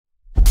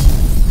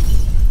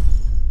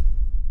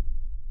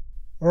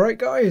Alright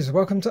guys,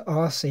 welcome to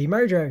RC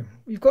Mojo.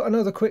 We've got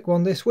another quick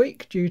one this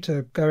week due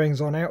to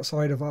goings on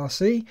outside of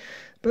RC,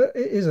 but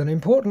it is an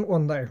important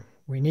one though.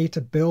 We need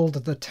to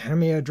build the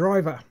Tamiya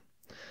driver.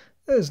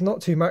 There's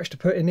not too much to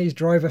put in these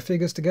driver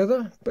figures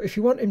together, but if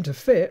you want him to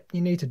fit, you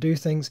need to do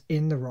things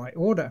in the right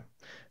order.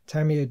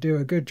 Tamiya do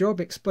a good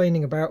job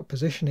explaining about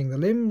positioning the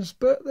limbs,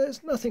 but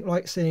there's nothing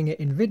like seeing it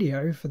in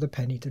video for the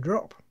penny to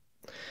drop.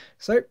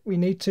 So we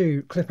need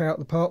to clip out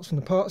the parts from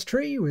the parts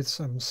tree with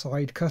some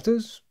side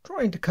cutters,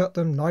 trying to cut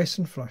them nice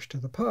and flush to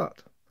the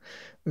part.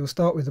 We'll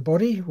start with the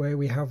body where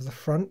we have the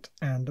front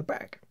and the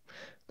back.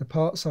 The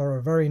parts are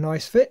a very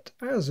nice fit,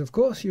 as of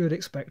course you would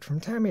expect from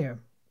Tamiya.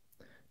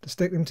 To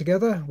stick them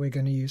together we're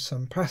going to use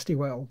some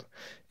Plasti-Weld.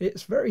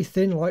 It's very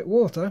thin like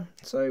water,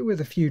 so with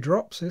a few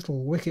drops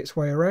it'll wick its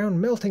way around,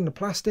 melting the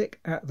plastic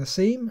at the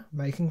seam,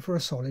 making for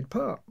a solid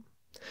part.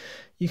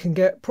 You can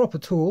get proper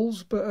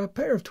tools, but a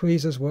pair of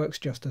tweezers works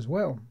just as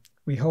well.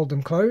 We hold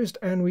them closed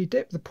and we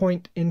dip the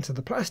point into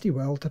the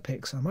Plasti-Weld to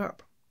pick some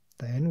up.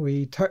 Then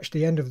we touch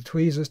the end of the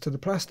tweezers to the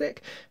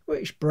plastic,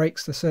 which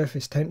breaks the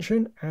surface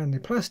tension, and the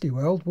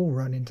Plasti-Weld will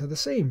run into the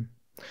seam.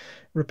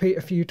 Repeat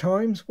a few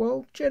times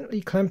while gently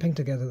clamping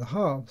together the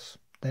halves.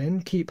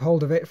 Then keep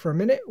hold of it for a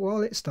minute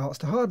while it starts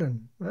to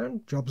harden,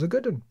 and job's a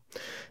good one.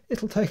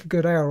 It'll take a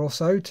good hour or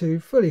so to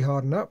fully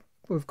harden up.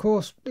 Of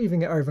course,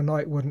 leaving it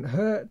overnight wouldn't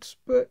hurt,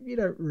 but you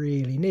don't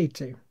really need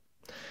to.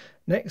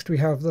 Next we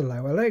have the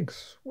lower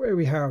legs, where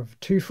we have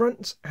two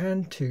fronts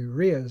and two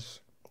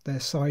rears.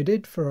 They're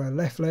sided for a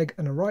left leg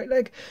and a right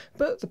leg,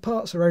 but the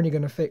parts are only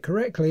going to fit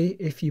correctly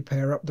if you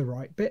pair up the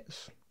right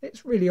bits.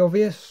 It's really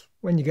obvious.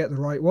 When you get the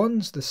right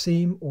ones, the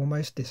seam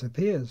almost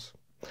disappears.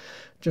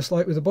 Just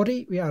like with the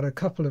body, we add a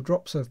couple of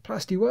drops of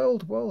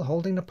Plasti-Weld while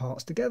holding the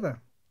parts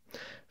together.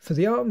 For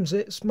the arms,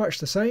 it's much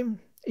the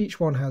same.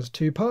 Each one has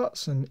two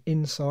parts, an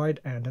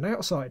inside and an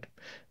outside.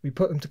 We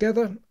put them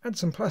together, add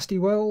some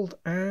Plasti-Weld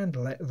and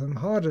let them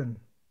harden.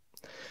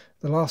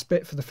 The last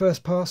bit for the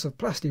first pass of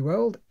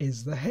Plasti-Weld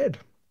is the head.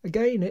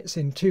 Again, it's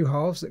in two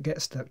halves that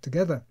get stuck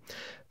together.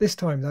 This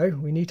time though,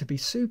 we need to be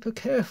super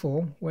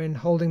careful when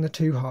holding the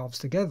two halves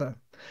together.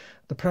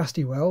 The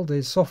Plasti-Weld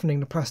is softening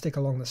the plastic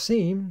along the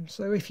seam,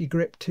 so if you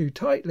grip too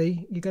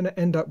tightly, you're going to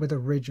end up with a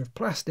ridge of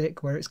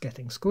plastic where it's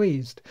getting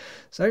squeezed.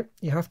 So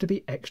you have to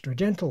be extra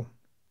gentle.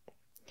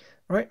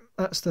 Right,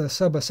 that's the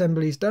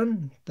sub-assemblies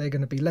done. They're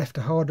going to be left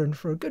to harden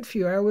for a good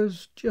few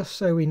hours, just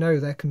so we know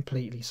they're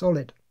completely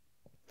solid.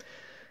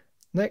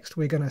 Next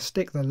we're going to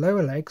stick the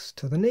lower legs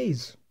to the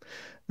knees.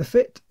 The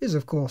fit is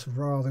of course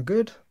rather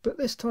good, but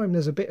this time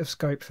there's a bit of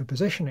scope for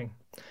positioning.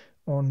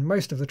 On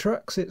most of the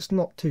trucks it's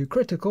not too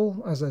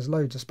critical as there's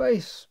loads of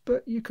space,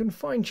 but you can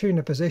fine-tune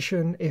a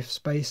position if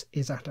space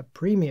is at a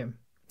premium.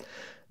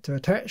 To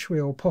attach,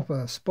 we'll pop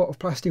a spot of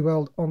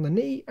Plasti-Weld on the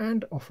knee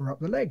and offer up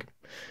the leg.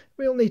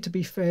 We'll need to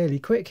be fairly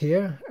quick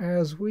here,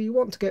 as we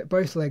want to get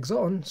both legs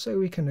on so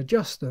we can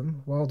adjust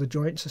them while the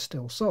joints are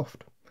still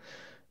soft.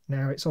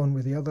 Now it's on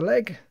with the other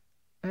leg,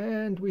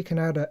 and we can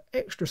add an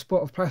extra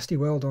spot of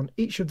Plasti-Weld on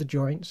each of the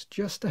joints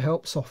just to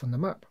help soften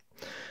them up.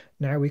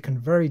 Now we can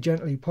very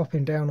gently pop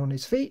him down on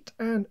his feet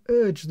and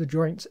urge the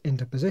joints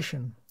into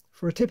position.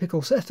 For a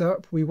typical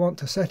setup, we want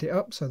to set it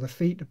up so the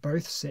feet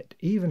both sit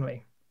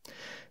evenly.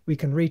 We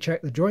can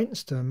recheck the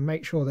joints to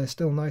make sure they're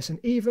still nice and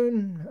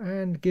even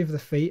and give the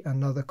feet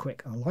another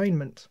quick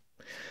alignment.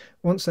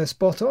 Once they're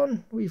spot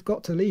on, we've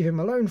got to leave him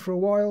alone for a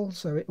while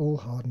so it all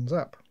hardens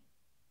up.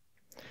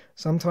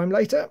 Sometime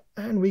later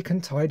and we can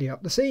tidy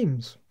up the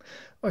seams.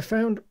 I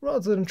found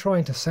rather than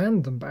trying to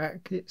sand them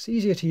back, it's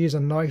easier to use a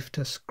knife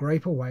to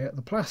scrape away at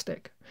the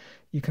plastic.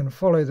 You can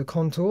follow the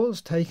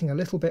contours, taking a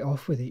little bit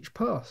off with each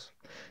pass.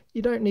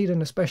 You don't need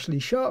an especially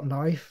sharp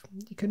knife,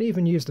 you can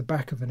even use the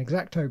back of an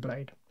X-Acto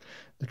blade.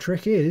 The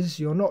trick is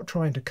you're not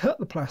trying to cut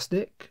the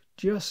plastic,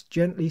 just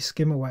gently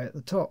skim away at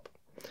the top.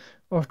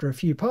 After a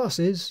few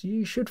passes,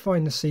 you should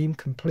find the seam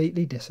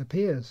completely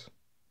disappears.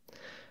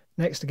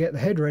 Next, to get the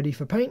head ready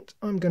for paint,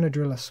 I'm going to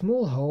drill a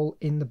small hole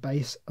in the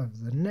base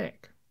of the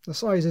neck. The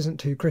size isn't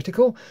too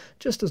critical,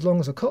 just as long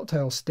as a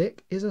cocktail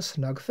stick is a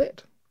snug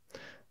fit.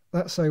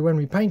 That's so when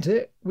we paint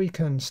it, we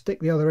can stick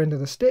the other end of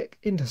the stick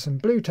into some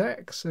blue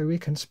tack so we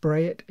can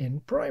spray it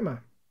in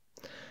primer.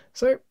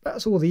 So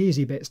that's all the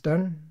easy bits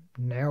done.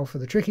 Now for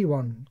the tricky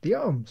one, the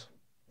arms.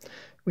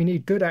 We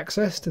need good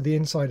access to the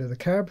inside of the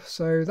cab,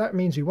 so that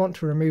means we want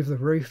to remove the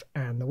roof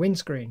and the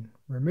windscreen.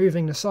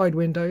 Removing the side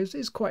windows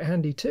is quite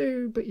handy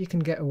too, but you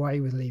can get away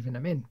with leaving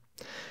them in.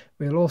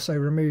 We'll also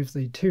remove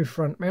the two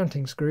front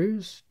mounting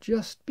screws.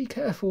 Just be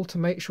careful to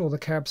make sure the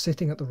cab's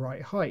sitting at the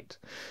right height.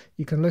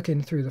 You can look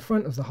in through the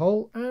front of the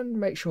hole and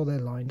make sure they're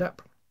lined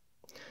up.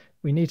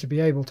 We need to be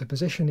able to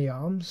position the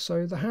arms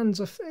so the hands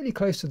are fairly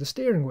close to the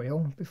steering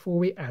wheel before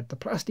we add the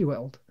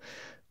Plasti-Weld.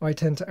 I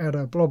tend to add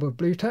a blob of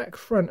blue tack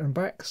front and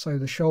back so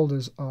the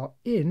shoulders are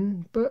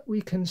in, but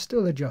we can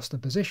still adjust the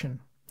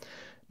position.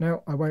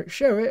 Now I won't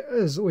show it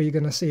as all you're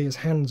going to see is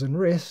hands and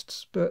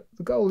wrists, but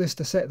the goal is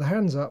to set the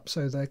hands up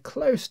so they're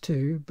close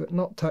to but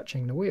not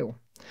touching the wheel.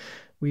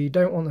 We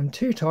don't want them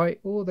too tight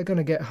or they're going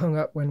to get hung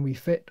up when we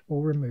fit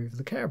or remove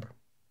the cab.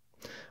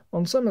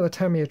 On some of the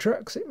Tamiya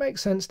trucks it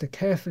makes sense to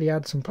carefully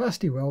add some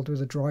plasti-weld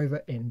with a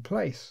driver in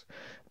place,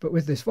 but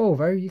with this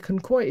Volvo you can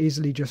quite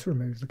easily just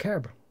remove the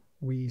cab.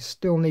 We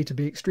still need to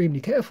be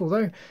extremely careful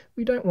though,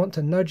 we don't want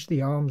to nudge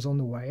the arms on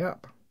the way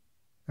up.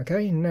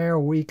 Okay, now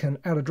we can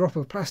add a drop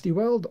of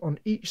plasti-weld on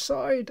each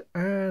side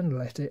and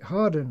let it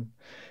harden.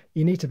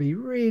 You need to be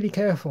really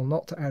careful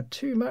not to add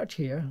too much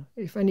here.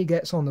 If any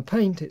gets on the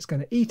paint it's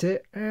going to eat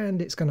it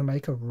and it's going to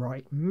make a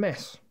right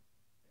mess.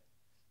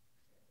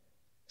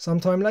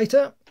 Sometime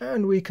later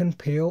and we can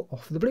peel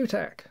off the blue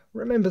tack.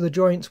 Remember the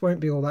joints won't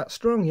be all that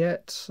strong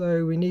yet,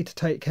 so we need to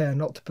take care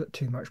not to put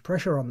too much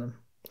pressure on them.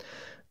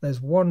 There's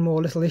one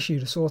more little issue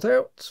to sort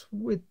out.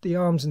 With the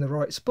arms in the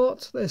right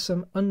spot, there's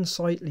some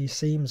unsightly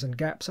seams and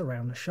gaps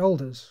around the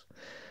shoulders.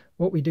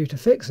 What we do to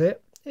fix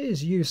it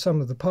is use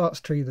some of the parts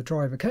tree the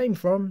driver came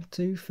from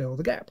to fill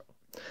the gap.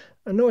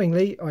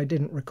 Annoyingly, I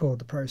didn't record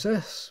the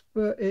process,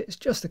 but it's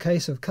just a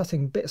case of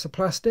cutting bits of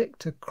plastic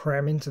to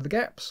cram into the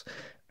gaps,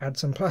 add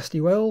some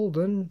plasti-weld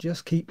and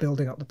just keep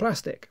building up the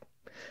plastic.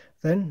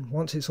 Then,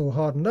 once it's all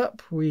hardened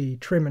up, we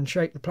trim and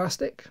shake the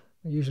plastic.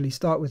 I usually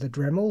start with a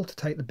Dremel to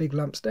take the big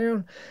lumps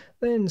down,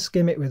 then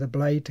skim it with a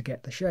blade to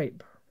get the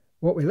shape.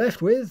 What we're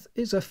left with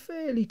is a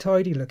fairly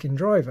tidy looking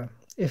driver,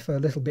 if a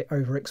little bit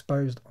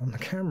overexposed on the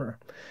camera.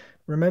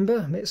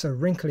 Remember, it's a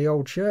wrinkly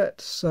old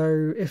shirt,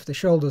 so if the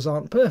shoulders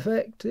aren't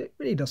perfect, it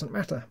really doesn't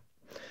matter.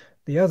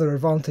 The other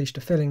advantage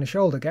to filling the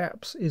shoulder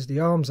gaps is the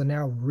arms are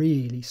now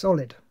really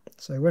solid,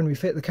 so when we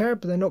fit the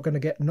cab they're not going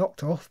to get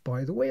knocked off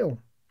by the wheel.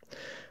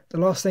 The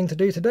last thing to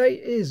do today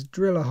is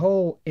drill a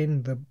hole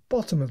in the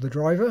bottom of the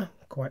driver,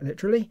 quite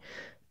literally.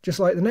 Just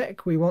like the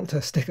neck, we want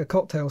to stick a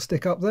cocktail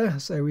stick up there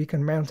so we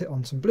can mount it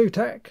on some blue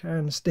tack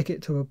and stick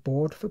it to a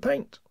board for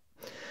paint.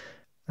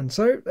 And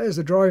so there's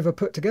the driver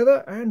put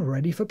together and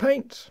ready for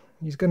paint.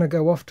 He's going to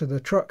go off to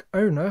the truck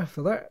owner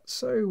for that,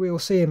 so we'll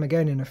see him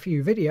again in a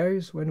few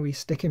videos when we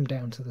stick him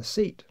down to the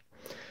seat.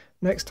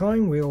 Next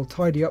time we'll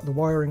tidy up the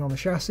wiring on the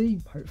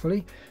chassis,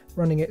 hopefully,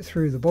 running it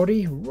through the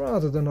body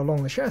rather than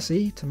along the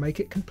chassis to make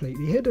it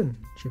completely hidden.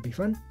 Should be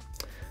fun.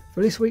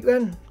 For this week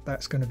then,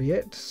 that's going to be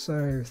it,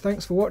 so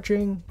thanks for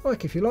watching,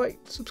 like if you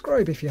liked,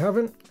 subscribe if you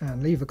haven't,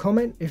 and leave a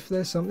comment if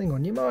there's something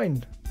on your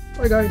mind.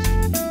 Bye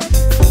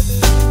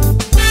guys!